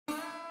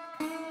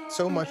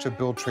So much of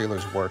Bill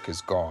Traylor's work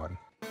is gone.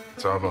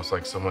 It's almost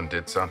like someone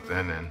did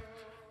something and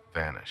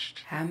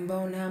vanished.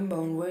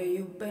 Hambone, where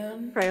you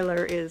been?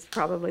 Traylor is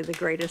probably the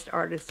greatest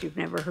artist you've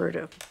never heard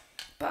of.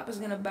 Papa's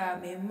gonna buy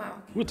me a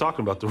mouth. We're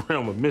talking about the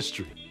realm of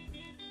mystery.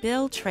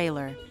 Bill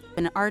Traylor,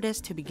 an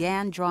artist who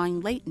began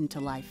drawing late into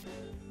life,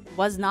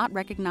 was not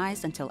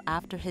recognized until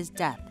after his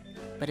death,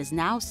 but is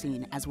now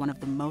seen as one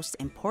of the most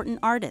important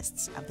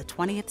artists of the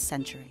 20th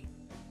century.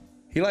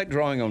 He liked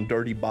drawing on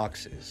dirty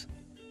boxes.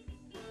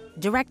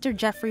 Director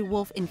Jeffrey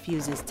Wolf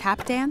infuses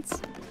tap dance,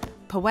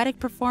 poetic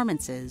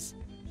performances,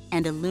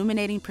 and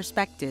illuminating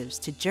perspectives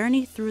to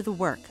journey through the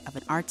work of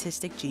an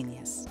artistic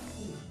genius.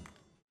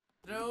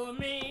 When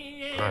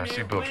I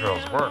see Bill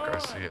Traylor's work, I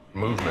see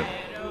movement.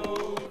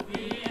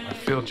 I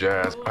feel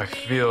jazz. I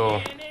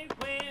feel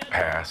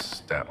past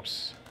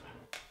steps.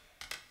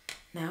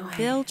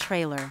 Bill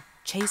Traylor,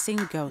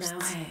 Chasing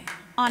Ghosts,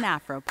 on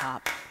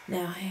AfroPoP.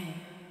 Now hey.